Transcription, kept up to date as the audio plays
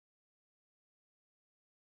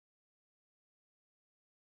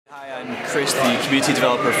Hi, I'm Chris, the community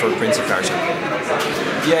developer for Prince and Persia.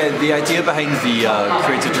 Yeah, the idea behind the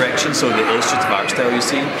creative direction, so the illustrative art style you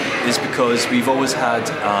see, is because we've always had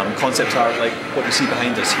concept art like what you see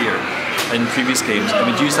behind us here in previous games,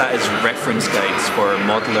 and we'd use that as reference guides for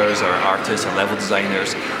modelers or artists or level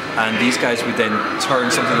designers, and these guys would then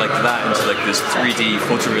turn something like that into like this 3D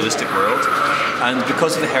photorealistic world. And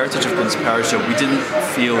because of the heritage of Prince of Persia, we didn't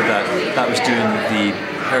feel that that was doing the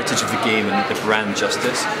heritage of the game and the brand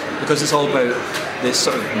justice, because it's all about this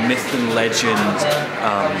sort of myth and legend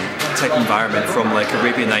type environment from like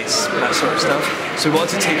Arabian Nights, that sort of stuff. So we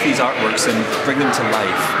wanted to take these artworks and bring them to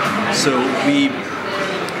life. So we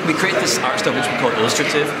create this art style which we call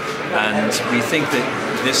illustrative, and we think that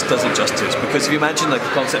this does it justice, because if you imagine like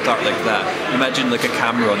concept art like that, imagine like a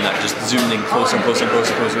camera on that just zooming in closer and closer and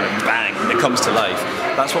closer and closer, and bang, it comes to life.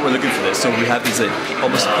 That's what we're looking for this. So we have these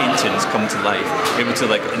almost paintings come to life, we're able to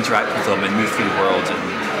like interact with them and move through the world and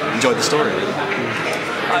enjoy the story.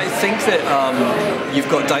 I think that you've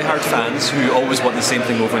got die-hard fans who always want the same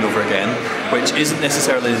thing over and over again, which isn't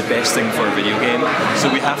necessarily the best thing for a video game. So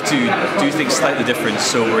we have to do things slightly different,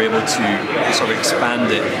 so we're able to sort of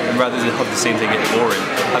expand it, and rather than have the same thing get boring,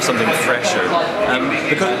 have something fresher.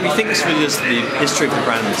 Because we think this really is the history of the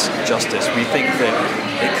brand's justice. We think that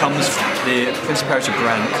the Prince of Persia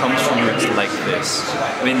brand comes from roots like this.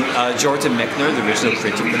 I mean, Jordan Mechner, the original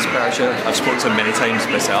creator of Prince of Persia, I've spoken to him many times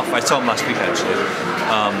myself. I saw him last week actually.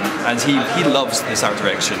 And he loves this art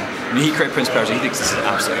direction. I mean, he created Prince of Persia, he thinks this is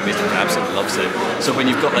absolutely amazing, he absolutely loves it. So when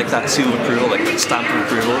you've got like that seal of approval, like that stamp of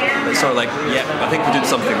approval, it's sort of like, yeah, I think we're doing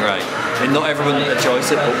something right. And not everyone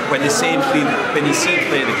enjoys it, but when they see him play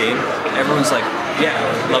the game, everyone's like, yeah,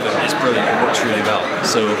 love it, it's brilliant, it works really well.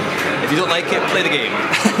 So if you don't like it, play the game.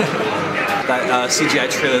 That CGI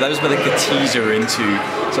trailer, that was like a teaser into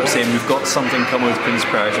sort of saying we've got something coming with Prince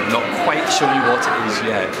of Persia. We're not quite showing you what it is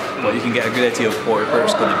yet, but you can get a good idea of where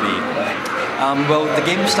it's going to be. Well, the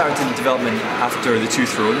game started in development after The Two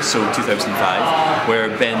Thrones, so 2005,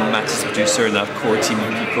 where Ben Matt is the producer and a core team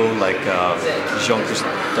of people like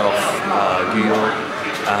Jean-Christophe Guyot,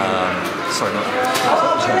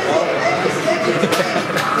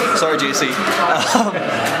 sorry JC.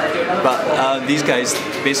 But these guys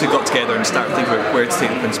basically got together and started thinking about where to take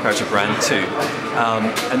the Prince of Persia brand to.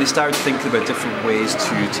 And they started thinking about different ways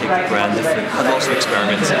to take the brand, had lots of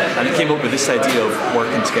experiments, and they came up with this idea of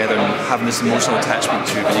working together and having this emotional attachment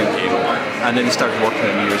to a video game. And then they started working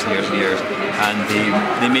on it years and years and years, and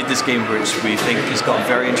they made this game which we think has got a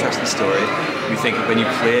very interesting story. We think when you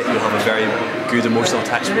play it, you'll have a very good emotional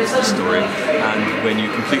attachment to the story, and when you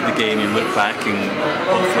complete the game, you look back and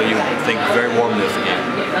hopefully you'll think very warmly of the game.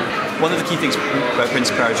 One of the key things about Prince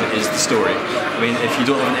of Persia is the story. I mean, if you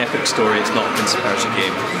don't have an epic story, it's not a Prince of Persia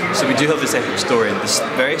game. So we do have this epic story, and the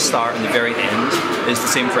very start and the very end is the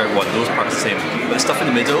same for everyone. Those parts are the same. But the stuff in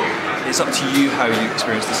the middle, it's up to you how you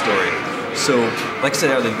experience the story. So, like I said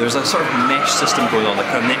earlier, there's a sort of mesh system going on, like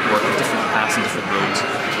a network of different paths and different roads.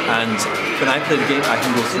 And when I play the game, I can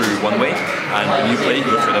go through one way, and when you play, you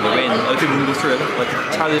go through another way, and other people can go through like an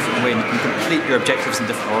entirely different way, and you can complete your objectives in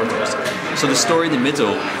different orders. So the story in the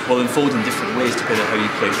middle will unfold in different ways depending on how you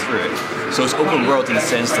play through it. So it's open world in the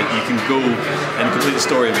sense that you can go and complete the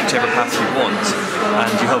story whichever path you want,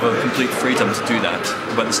 and you have a complete freedom to do that.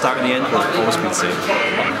 But the start and the end will always be the same.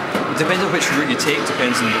 Depending on which route you take,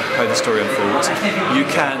 depends on how the story unfolds. You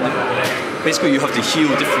can, basically you have to heal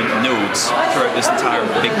different nodes throughout this entire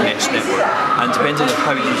big mesh network, and depending on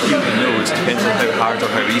how you heal the nodes, depends on how hard or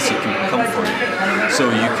how easy it can become for you. So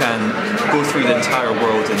you can go through the entire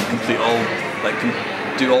world and complete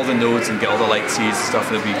do all the nodes and get all the light seeds and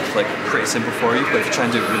stuff, and it'll be like pretty simple for you. But if you try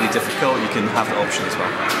and do it really difficult, you can have the option as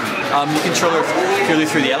well. You control purely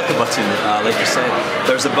through the Elika button, like you said.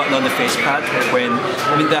 There's a button on the facepad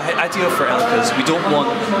the idea for Elika is we don't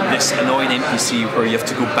want this annoying NPC where you have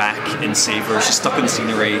to go back and save her, she's stuck in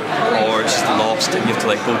scenery, or she's lost and you have to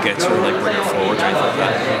like go get her, like bring her forward or anything like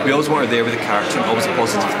that. We always want her there with the character, and always a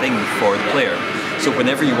positive thing for the player. So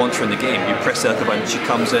whenever you want her in the game, you press the Elika button, she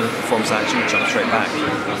comes in, performs action, jumps right back.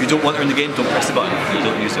 If you don't want her in the game, don't press the button, you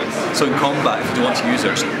don't use her. So in combat, if you don't want to use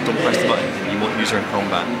her, don't press the button, you won't use her in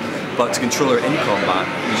combat. But to control her in combat,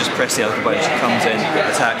 you just press the Elika button, she comes in,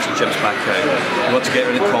 attacks, she jumps back out. If you want to get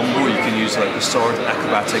her in a combo, you can use like the sword,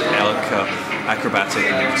 acrobatic, Elika, acrobatic,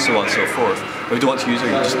 and so on and so forth. But if you don't want to use her,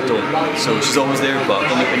 you just don't. So she's always there, but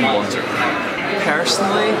only when you want her.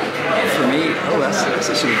 Personally, for me, that's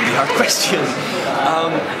actually a really hard question.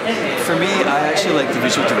 For me, I actually like the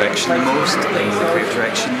visual direction the most, and the creative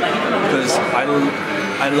direction, because I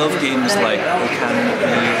love games like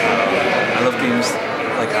I love games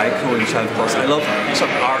like Ico and Shadow Plus. I love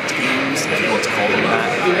sort of art games, if you want to call them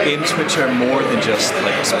that. Games which are more than just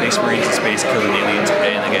like Space Marines and space killing aliens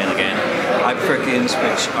again and again and again. I prefer games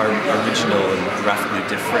which are original and graphically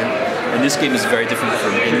different. And this game is very different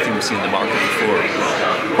from anything we've seen in the market before.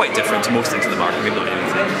 Quite different to most things in the market, maybe not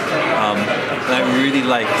anything. And I really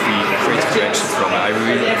like the creative direction from it. I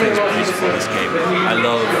think it's beautiful, this game. I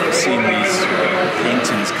love seeing these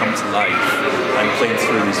paintings come to life and playing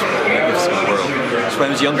through this magnificent world. So when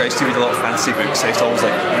I was younger, I used to read a lot of fantasy books. I used to always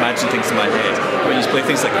like imagine things in my head. When you play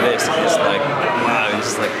things like this, it's like, wow,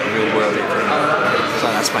 it's like a real world. So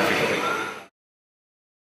that's my favorite thing.